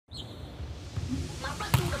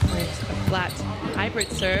with a flat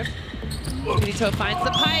hybrid serve. Michieletto finds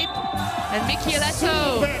the pipe, and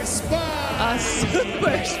Michieletto, a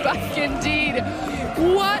super spike indeed.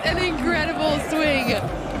 What an incredible swing.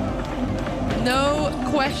 No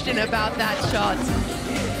question about that shot.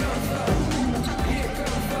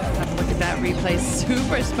 Have a look at that replay.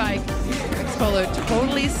 Super spike. Polo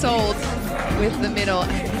totally sold with the middle,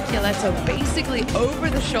 and Michieletto basically over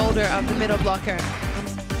the shoulder of the middle blocker.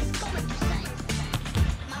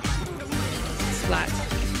 Flat.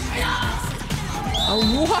 Oh,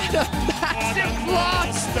 what a massive block!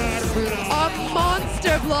 A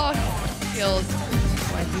monster block! Skills.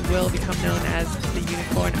 Why he will become known as the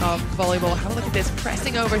unicorn of volleyball. Have a look at this,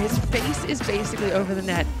 pressing over. His face is basically over the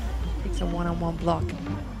net. Takes a one-on-one block.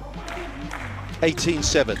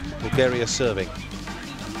 18-7, Bulgaria serving.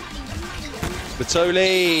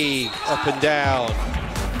 Spatoli, up and down.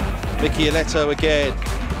 Michieletto again.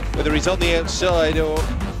 Whether he's on the outside or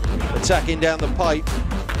attacking down the pipe,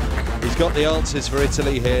 he's got the answers for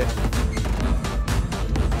Italy here.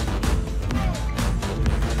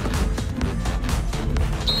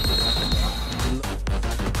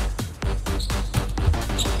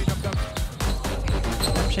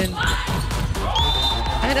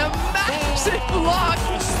 And a massive block!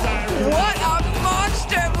 What a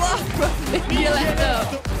monster block from Michieletto!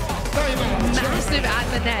 Massive at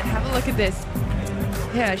the net. Have a look at this.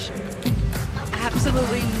 Yeah,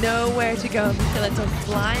 absolutely nowhere to go. Michieletto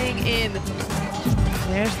flying in.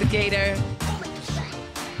 There's the gator.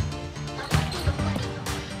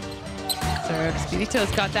 Serve.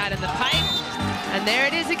 Spirito's got that in the pipe. And there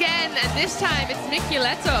it is again. And this time it's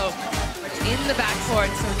Michieletto in the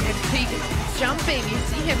backcourt. So Peak jumping. You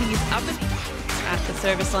see him. He's up at the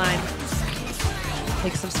service line.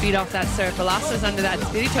 Take some speed off that serve. Velasquez under that.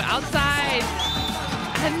 Spirito outside.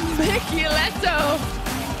 And Michieletto.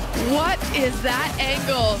 What is that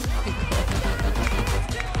angle?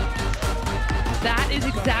 That is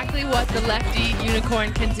exactly what the lefty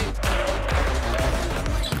unicorn can do.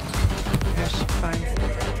 There she finds.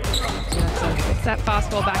 Gets that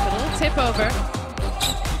fastball back. A little tip over.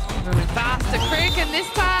 Moving fast to Crick, and this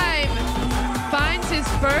time finds his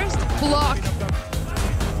first block.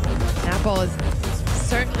 That ball is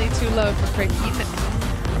certainly too low for Crick. He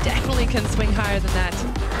definitely can swing higher than that.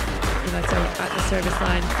 Michieletto at the service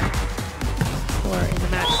line. Score in the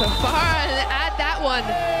match so far, and add that one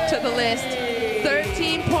to the list.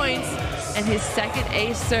 13 points and his second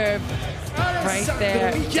ace serve right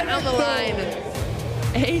there down the line.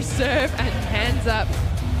 Ace serve and hands up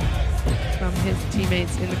from his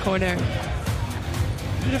teammates in the corner.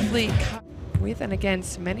 Beautifully cut with and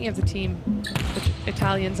against many of the team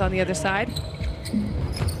Italians on the other side.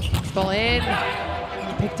 Ball in.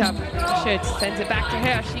 Picked up. Should sends it back to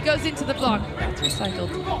her. She goes into the block. That's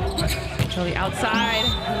recycled. Actually outside.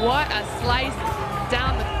 What a slice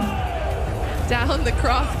down the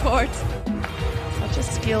cross court. Such a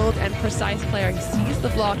skilled and precise player. He sees the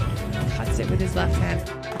block, cuts it with his left hand.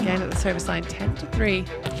 Again at the service line, 10-3.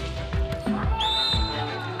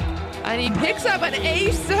 And he picks up an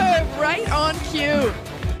ace serve right on cue.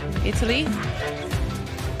 Italy,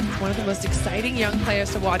 one of the most exciting young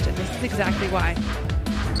players to watch, and this is exactly why.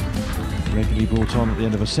 Regularly brought on at the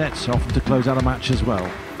end of a set, often to close out a match as well.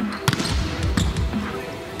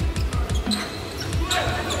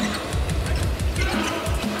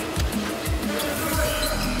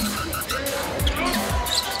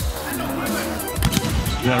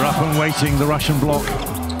 They're up and waiting, the Russian block.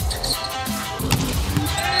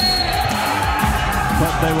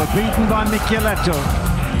 But they were beaten by Michieletto.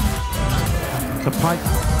 The pipe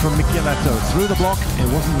from Michieletto through the block. It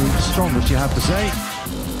wasn't the strongest, you have to say.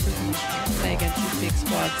 Play against these big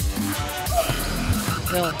squads.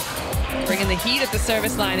 Still bringing the heat at the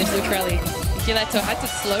service line is Lucarelli. Michieletto had to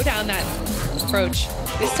slow down that approach.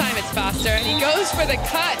 This time it's faster, and he goes for the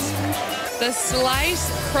cut. The slice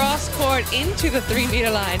cross-court into the 3-meter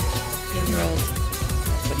line. 18-year-old.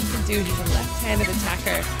 What he can do, he's a left-handed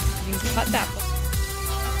attacker. He can cut that.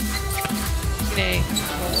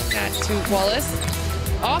 That to Wallace.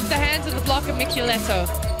 Off the hands of the block of Michieletto.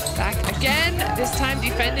 Back again, this time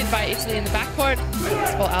defended by Italy in the backcourt.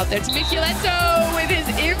 This ball out there to Michieletto with his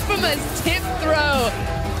infamous tip throw.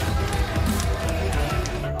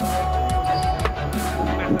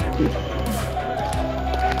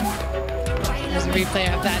 There's a replay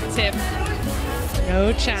of that tip.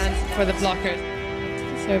 No chance for the blockers.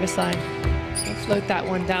 Service line. He'll float that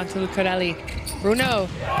one down to Lucarelli. Bruno,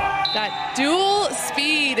 that dual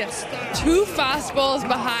speed, 2 fastballs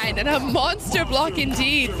behind, and a monster block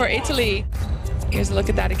indeed for Italy. Here's a look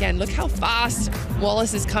at that again. Look how fast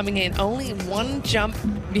Wallace is coming in. Only one jump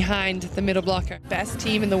behind the middle blocker. Best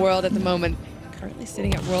team in the world at the moment. Currently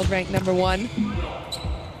sitting at world rank #1.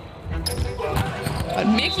 But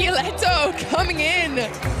Michieletto coming in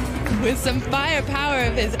with some firepower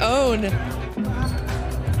of his own.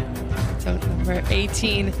 So number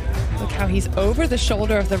 18, look how he's over the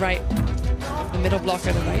shoulder of the middle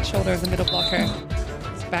blocker, the right shoulder of the middle blocker.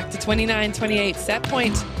 It's back to 29-28, set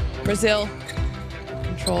point, Brazil.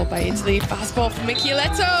 Controlled by Italy, fastball from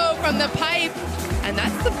Michieletto from the pipe. And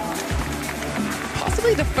that's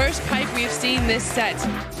possibly the first pipe we've seen this set.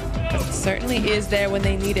 But it certainly is there when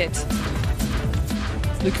they need it.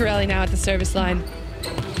 Lucarelli now at the service line.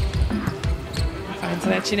 Finds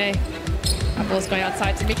Recine. That ball's going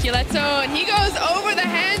outside to Michieletto, and he goes over the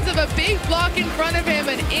hands of a big block in front of him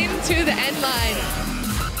and into the end line.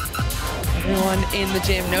 Everyone in the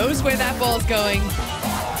gym knows where that ball's going.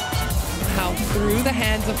 How through the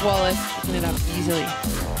hands of Wallace, picking it up easily.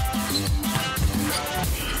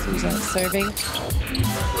 Souza serving.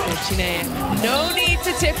 Recine, no need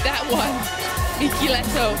to tip that one.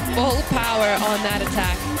 Michieletto, full power on that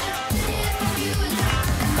attack.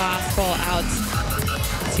 Fastball out.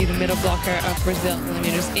 See the middle blocker of Brazil,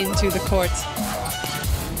 millimeters into the court.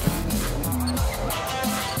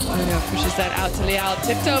 Pushes that out to Leal,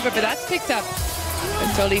 tipped over, but that's picked up.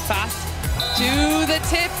 Bertoli fast to the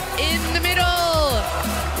tip in the middle.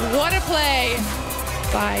 What a play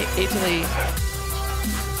by Italy.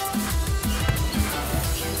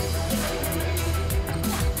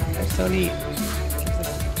 Bertoli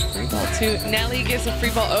free ball to Nelly, gives a free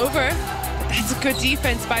ball over. But that's a good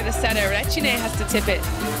defense by the setter. Recine has to tip it.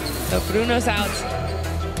 So Bruno's out.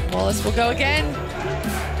 Wallace will go again.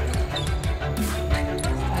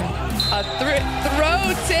 A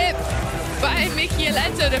throw tip by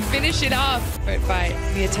Michieletto to finish it off. By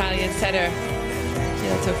the Italian setter.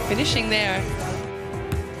 Michieletto finishing there.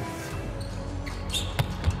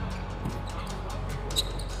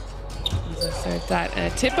 Serve that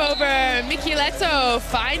and a tip over. Michieletto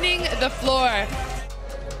finding the floor.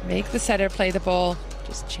 Make the setter play the ball.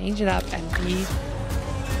 Just change it up and be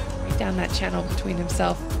right down that channel between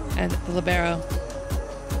himself and the libero.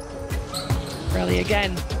 Rally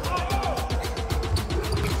again.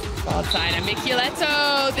 Ball side and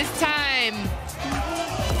Michieletto this time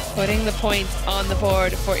putting the points on the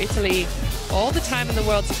board for Italy. All the time in the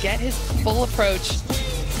world to get his full approach.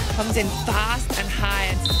 Comes in fast and high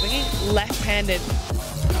and swinging left-handed.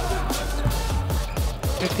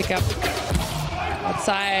 Good pickup.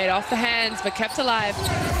 Outside, off the hands, but kept alive.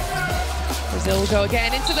 Brazil will go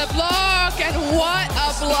again into the block, and what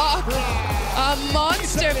a block! A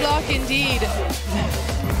monster block indeed.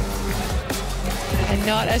 And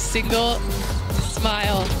not a single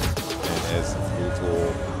smile. And as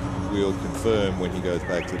Luthor will confirm when he goes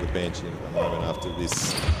back to the bench in a moment after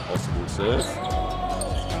this possible serve.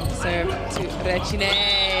 Serve to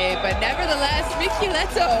Recine, but nevertheless,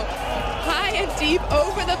 Michieletto high and deep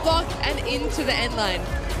over the block and into the end line,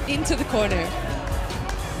 into the corner.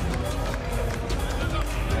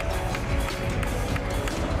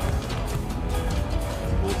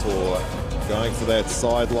 Luthor going for that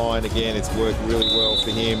sideline again. It's worked really well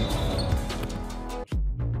for him.